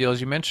multifamily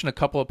deals. You mentioned a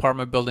couple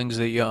apartment buildings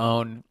that you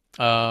own.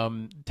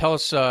 Tell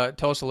us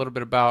a little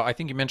bit about. I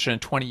think you mentioned a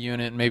 20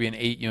 unit and maybe an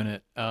 8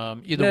 unit.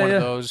 Either Yeah, one of yeah.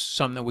 those,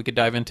 something that we could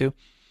dive into.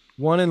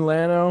 One in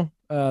Llano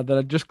that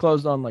I just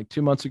closed on like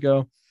 2 months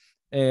ago.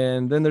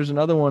 And then there's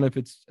another one if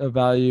it's a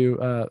value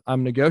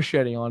I'm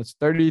negotiating on. It's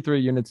 33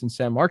 units in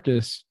San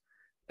Marcos.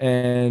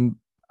 And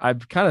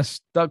I've kind of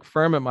stuck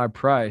firm at my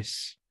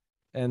price.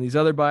 And these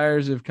other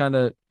buyers have kind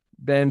of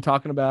been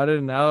talking about it.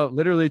 And now,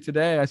 literally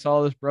today, I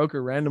saw this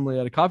broker randomly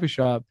at a coffee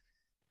shop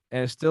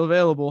and it's still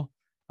available.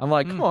 I'm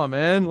like, Hmm. come on,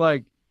 man.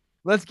 Like,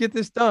 let's get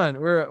this done.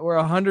 We're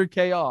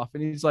 100K off.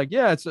 And he's like,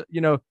 yeah, it's,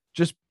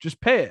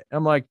 just pay it.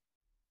 I'm like,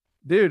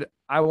 dude,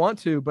 I want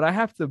to, but I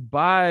have to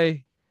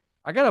buy.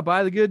 I gotta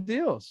buy the good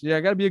deals. Yeah,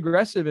 I gotta be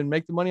aggressive and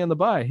make the money on the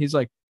buy. He's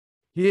like,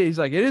 he's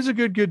like, it is a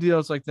good deal.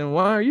 It's like, then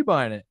why are you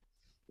buying it?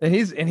 And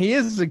he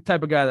is the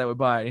type of guy that would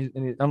buy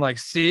it. I'm like,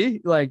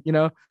 see, like.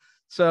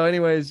 So,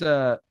 anyways,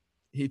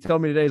 he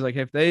told me today, he's like,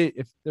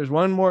 if there's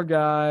one more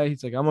guy,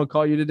 he's like, I'm gonna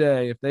call you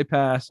today. If they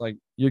pass, like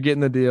you're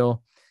getting the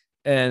deal.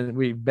 And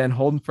we've been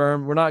holding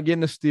firm. We're not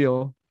getting a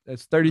steal.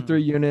 It's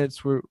 33 Mm.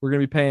 units. We're gonna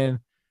be paying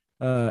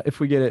if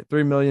we get it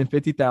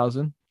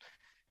 3,050,000.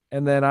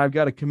 And then I've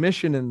got a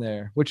commission in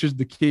there, which is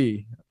the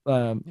key. I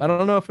Yeah.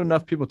 don't know if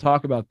enough people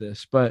talk about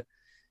this, but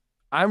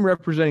I'm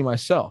representing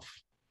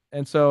myself.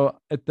 And so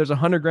if there's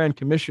 100 grand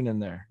commission in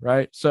there,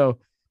 right? So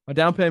my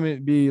down payment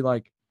would be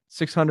like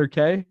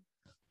 600K,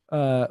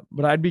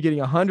 but I'd be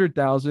getting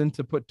 100,000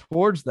 to put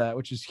towards that,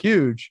 which is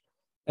huge.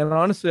 And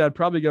honestly, I'd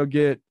probably go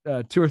get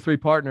two or three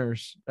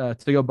partners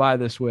to go buy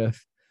this with.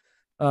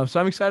 So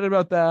I'm excited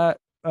about that.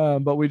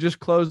 But we just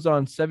closed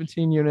on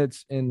 17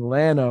 units in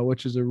Lano,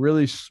 which is a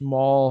really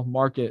small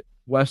market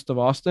west of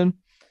Austin.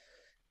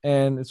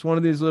 And it's one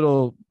of these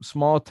little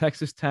small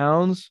Texas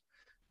towns,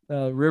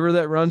 river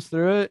that runs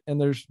through it.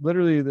 And there's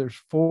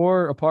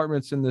four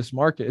apartments in this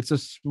market. It's a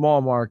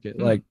small market.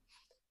 Mm. Like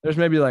there's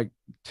maybe like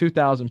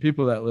 2,000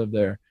 people that live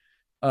there.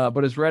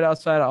 But it's right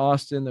outside of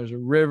Austin. There's a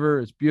river.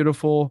 It's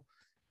beautiful.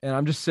 And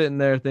I'm just sitting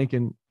there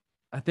thinking,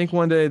 I think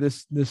one day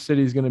this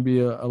city is going to be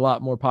a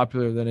lot more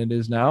popular than it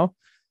is now.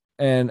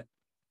 And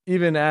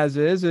even as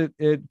is, it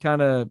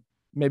kind of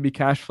maybe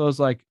cash flows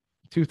like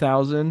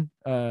 2,000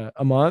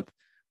 a month.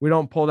 We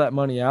don't pull that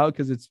money out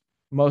because it's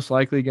most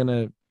likely going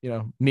to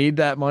need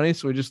that money,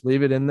 so we just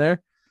leave it in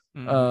there.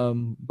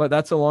 Hmm. But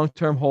that's a long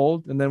term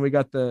hold. And then we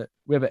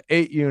have an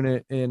 8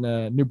 unit in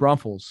New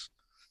Braunfels.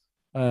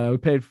 We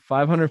paid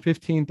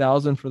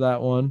 515,000 for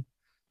that one.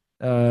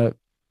 Uh,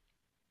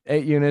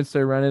 8 units,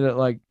 they rented at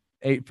like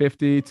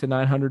 850 to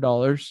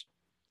 $900,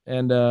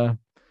 and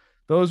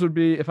those would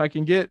be, if I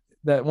can get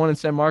that one in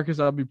San Marcos,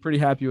 I'll be pretty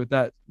happy with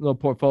that little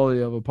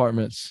portfolio of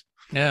apartments.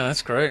 Yeah,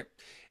 that's great.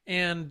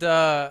 And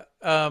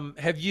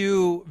have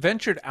you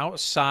ventured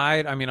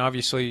outside? I mean,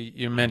 obviously,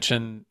 you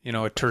mentioned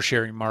a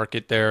tertiary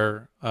market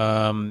there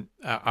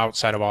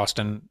outside of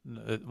Austin,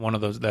 one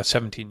of those that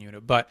 17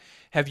 unit. But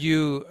have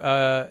you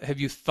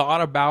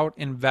thought about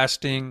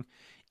investing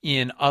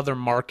in other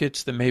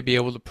markets that may be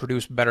able to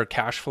produce better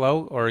cash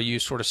flow, or are you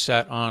sort of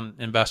set on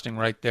investing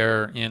right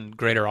there in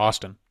Greater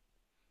Austin?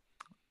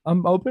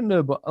 I'm open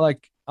to,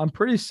 like, I'm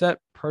pretty set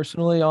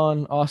personally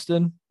on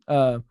Austin.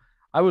 I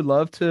would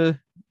love to,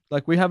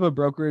 like, we have a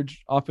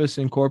brokerage office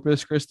in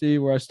Corpus Christi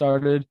where I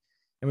started,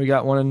 and we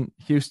got one in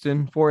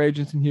Houston, 4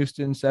 agents in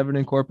Houston, 7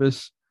 in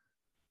Corpus.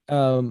 I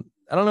don't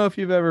know if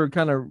you've ever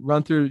kind of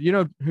run through,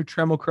 who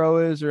Tremel Crow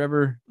is, or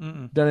ever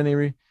Mm-mm. done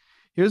any.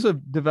 He was a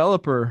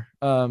developer.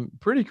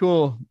 Pretty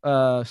cool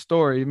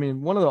story. I mean,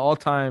 one of the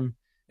all-time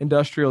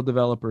industrial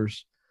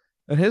developers,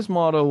 and his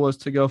model was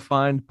to go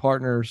find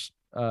partners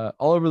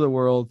all over the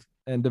world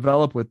and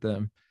develop with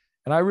them.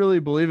 And I really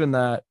believe in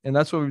that. And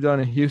that's what we've done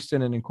in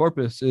Houston and in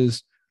Corpus.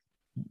 Is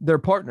they're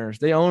partners.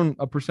 They own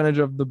a percentage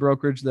of the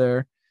brokerage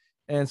there.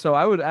 And so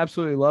I would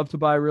absolutely love to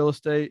buy real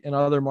estate in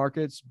other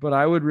markets, but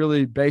I would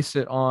really base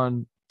it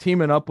on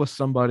teaming up with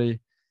somebody.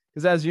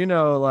 Because as you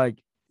know,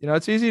 like,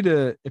 it's easy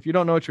to, if you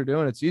don't know what you're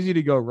doing, it's easy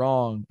to go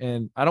wrong.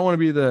 And I don't want to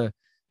be the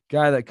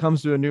guy that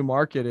comes to a new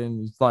market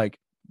and is like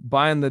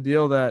buying the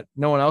deal that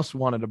no one else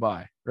wanted to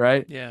buy.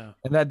 Right. Yeah.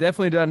 And that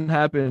definitely doesn't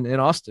happen in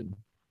Austin.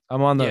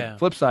 I'm on the Yeah.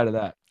 flip side of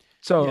that. Yeah,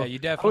 So you I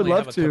would definitely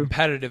have love a to.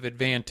 competitive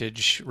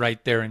advantage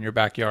right there in your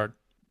backyard.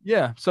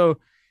 Yeah. So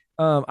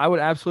I would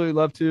absolutely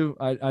love to.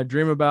 I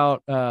dream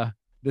about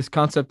this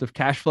concept of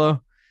cash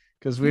flow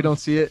because we Hmm. don't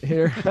see it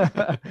here.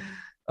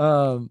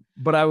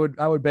 But I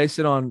would base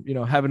it on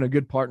having a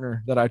good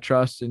partner that I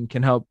trust and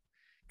can help,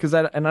 because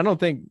I don't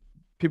think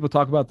people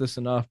talk about this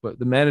enough, but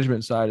the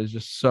management side is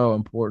just so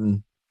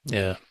important.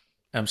 Yeah,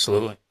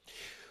 absolutely.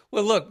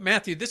 Well, look,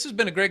 Matthew, this has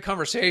been a great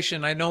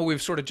conversation. I know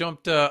we've sort of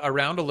jumped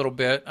around a little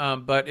bit,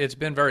 but it's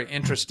been very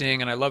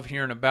interesting, and I love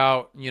hearing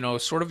about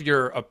sort of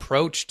your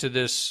approach to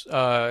this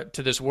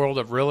world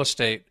of real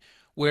estate,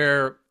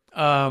 where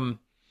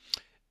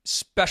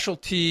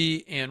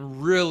specialty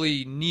and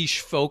really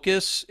niche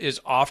focus is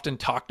often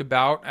talked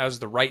about as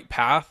the right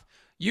path.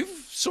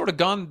 You've sort of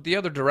gone the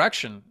other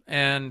direction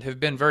and have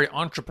been very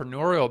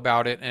entrepreneurial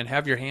about it and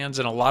have your hands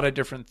in a lot of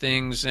different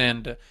things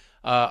and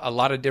a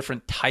lot of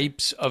different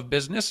types of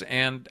business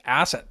and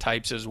asset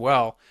types as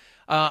well.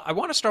 I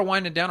want to start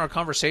winding down our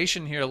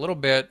conversation here a little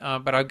bit,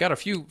 but I've got a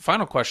few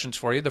final questions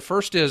for you. The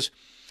first is,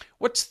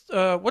 what's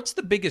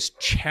the biggest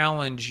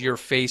challenge you're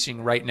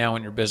facing right now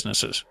in your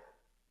businesses?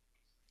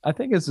 I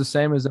think it's the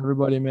same as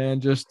everybody,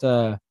 man. Just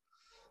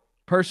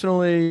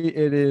personally,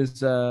 it is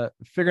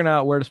figuring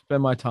out where to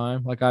spend my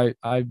time. Like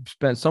I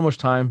spent so much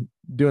time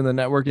doing the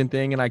networking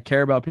thing, and I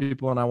care about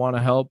people and I want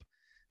to help,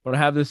 but I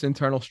have this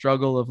internal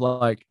struggle of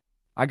like,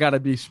 I got to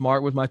be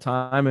smart with my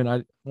time, and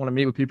I want to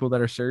meet with people that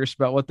are serious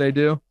about what they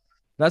do.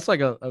 That's like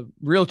a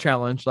real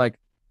challenge. Like,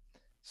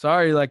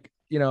 sorry, like,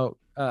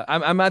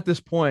 I'm at this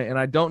point and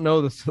I don't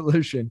know the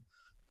solution,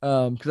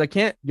 because I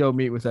can't go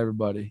meet with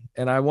everybody,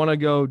 and I want to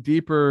go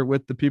deeper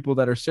with the people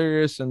that are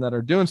serious and that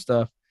are doing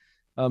stuff.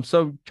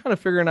 So kind of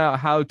figuring out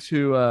how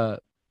to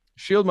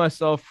shield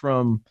myself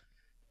from,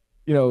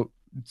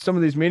 some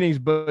of these meetings,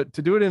 but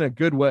to do it in a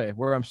good way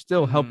where I'm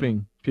still Mm.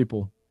 helping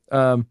people.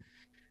 Um,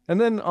 and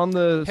then on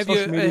the Have you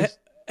social medias,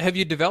 have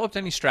you developed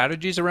any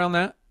strategies around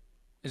that?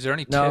 Is there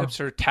any no, tips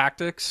or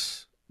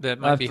tactics that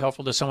might I've be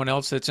helpful to someone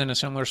else that's in a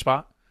similar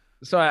spot?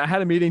 so I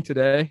had a meeting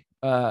today.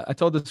 I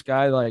told this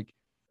guy like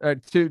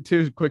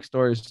two quick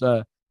stories.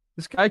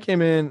 This guy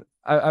came in.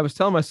 I was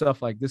telling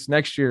myself like this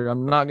next year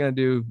I'm not gonna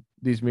do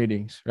these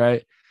meetings,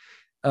 right?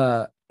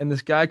 And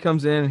this guy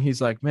comes in and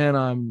he's like, "Man,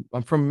 I'm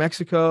from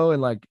Mexico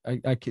and like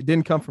I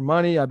didn't come for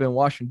money. I've been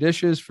washing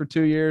dishes for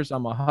 2 years.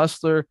 I'm a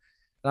hustler."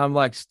 And I'm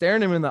like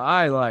staring him in the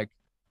eye, like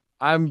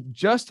I'm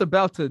just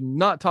about to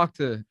not talk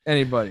to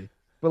anybody,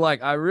 but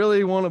like I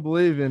really want to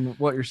believe in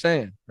what you're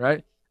saying,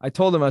 right? I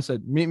told him, I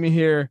said, meet me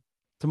here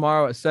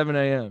tomorrow at 7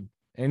 a.m.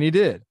 And he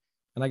did.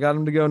 And I got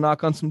him to go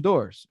knock on some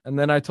doors. And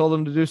then I told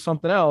him to do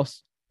something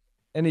else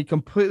and he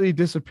completely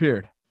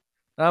disappeared.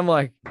 And I'm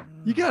like,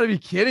 you got to be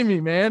kidding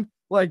me, man.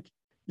 Like,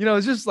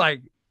 it's just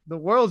like the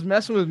world's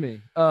messing with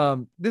me.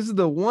 This is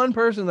the one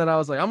person that I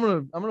was like,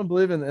 I'm gonna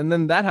believe in. And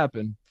then that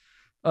happened.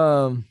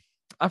 Um,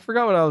 I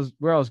forgot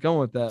where I was going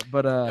with that,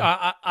 but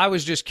I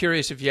was just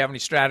curious if you have any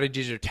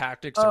strategies or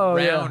tactics oh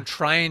yeah, around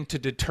trying to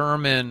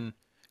determine,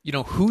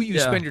 who you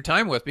yeah. spend your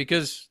time with,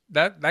 because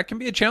that can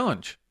be a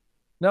challenge.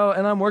 No,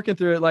 and I'm working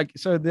through it. Like,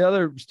 so the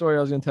other story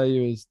I was going to tell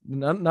you is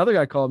another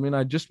guy called me and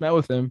I just met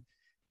with him.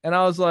 And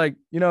I was like,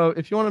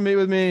 if you want to meet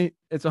with me,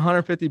 it's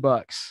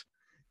 $150.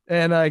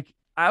 And like,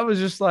 I was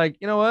just like,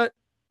 you know what?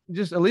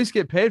 Just at least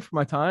get paid for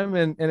my time.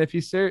 And if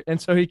he's serious.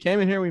 And so he came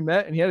in here, we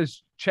met and he had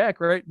his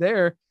check right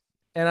there.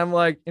 And I'm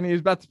like, and he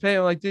was about to pay.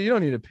 I'm like, dude, you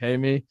don't need to pay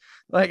me.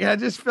 Like, I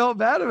just felt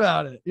bad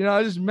about it.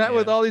 I just met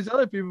with Yeah. all these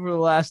other people for the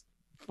last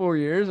 4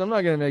 years. I'm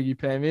not going to make you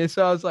pay me.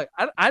 So I was like,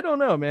 I don't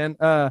know, man.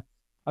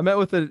 I met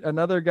with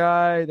another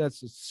guy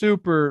that's a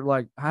super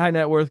like high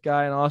net worth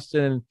guy in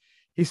Austin.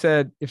 He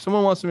said, if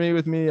someone wants to meet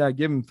with me, I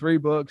give him 3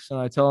 books and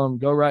I tell him,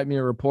 go write me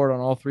a report on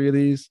all three of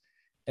these.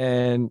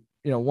 And,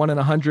 1 in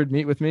 100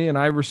 meet with me. And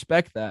I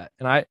respect that.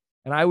 And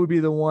I would be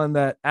the one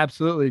that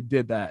absolutely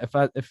did that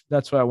if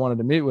that's what I wanted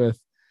to meet with.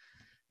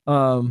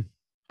 Um,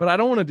 but I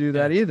don't want to do Yeah.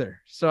 that either.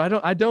 So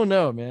I don't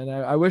know, man.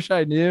 I wish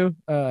I knew.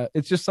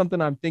 It's just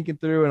something I'm thinking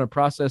through in a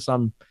process.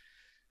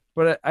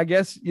 But I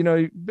guess,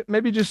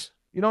 maybe just,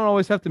 you don't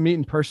always have to meet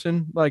in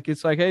person. Like,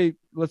 it's like, hey,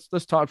 let's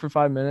talk for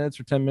 5 minutes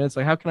or 10 minutes.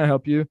 Like, how can I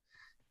help you?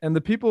 And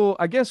the people,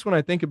 I guess when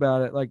I think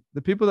about it, like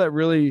the people that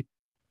really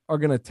are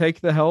going to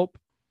take the help,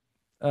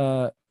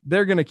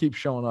 they're going to keep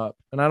showing up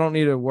and I don't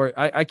need to worry.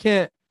 I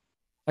can't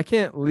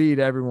lead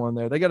everyone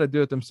there. They got to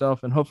do it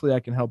themselves. And hopefully I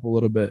can help a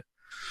little bit.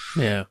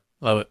 Yeah.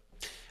 Love it.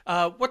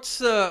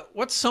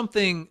 What's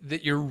something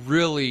that you're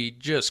really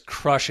just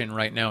crushing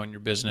right now in your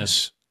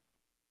business?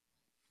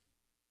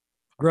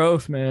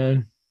 Growth,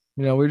 man.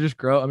 We just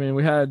grow. I mean,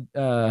 I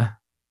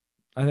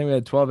think we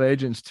had 12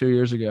 agents 2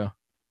 years ago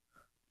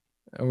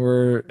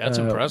and That's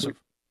impressive.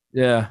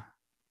 yeah.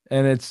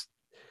 And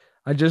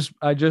I just,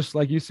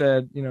 like you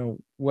said,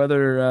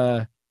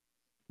 whether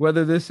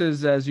this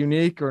is as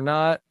unique or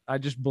not, I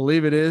just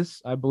believe it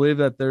is. I believe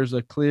that there's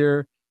a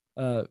clear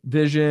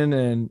vision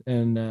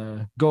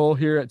and goal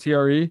here at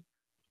TRE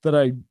that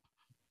I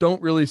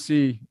don't really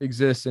see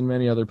exist in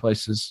many other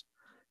places.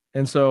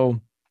 And so,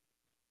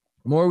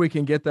 the more we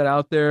can get that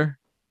out there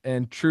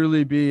and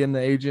truly be in the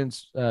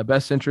agent's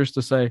best interest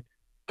to say,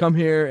 come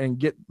here and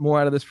get more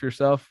out of this for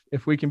yourself.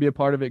 If we can be a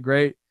part of it,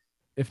 great.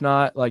 If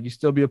not, like, you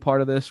still be a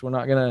part of this. We're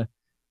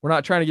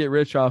not trying to get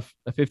rich off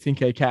a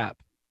 15K cap,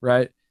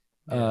 right?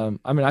 Yeah.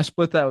 I mean, I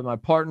split that with my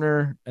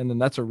partner, and then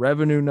that's a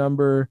revenue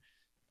number.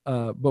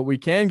 But we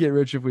can get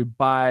rich if we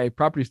buy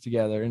properties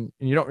together, and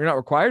you're not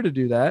required to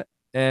do that.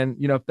 And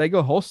if they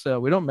go wholesale,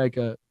 we don't make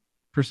a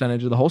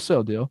percentage of the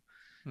wholesale deal.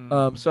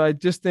 Hmm. So I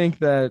just think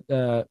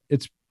that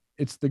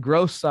it's the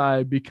growth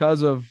side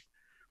because of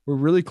we're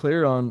really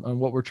clear on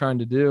what we're trying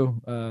to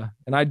do,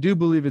 and I do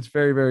believe it's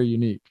very, very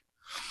unique.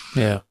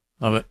 Yeah.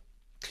 Love it.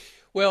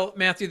 Well,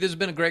 Matthew, this has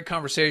been a great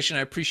conversation.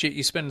 I appreciate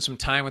you spending some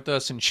time with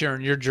us and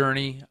sharing your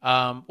journey.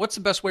 What's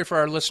the best way for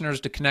our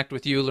listeners to connect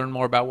with you, learn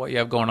more about what you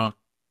have going on?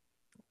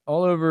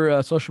 All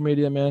over social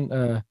media,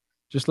 man.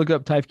 Just look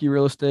up Teifke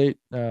Real Estate,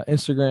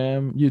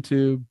 Instagram,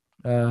 YouTube.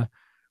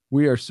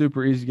 We are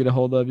super easy to get a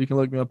hold of. You can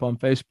look me up on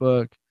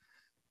Facebook,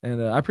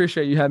 and I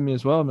appreciate you having me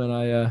as well,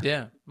 man.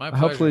 Yeah, my I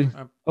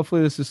pleasure.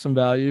 hopefully this is some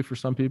value for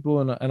some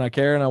people, and I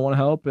care and I want to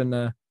help and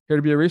here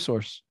to be a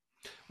resource.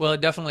 Well, it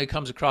definitely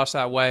comes across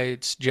that way.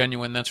 It's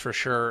genuine, that's for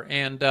sure.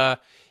 And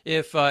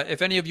if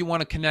any of you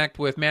want to connect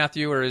with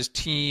Matthew or his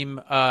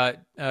team,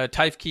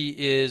 Teifke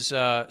is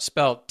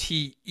spelled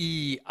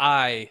Teifke.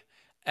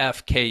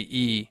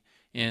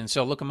 And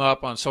so look him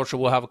up on social.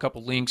 We'll have a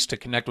couple links to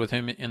connect with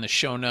him in the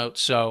show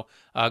notes. So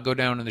go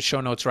down in the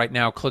show notes right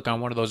now, click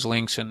on one of those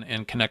links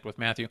and connect with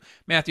Matthew.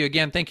 Matthew,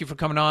 again, thank you for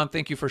coming on.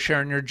 Thank you for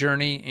sharing your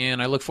journey. And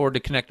I look forward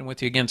to connecting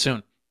with you again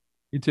soon.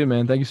 You too,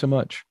 man. Thank you so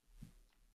much.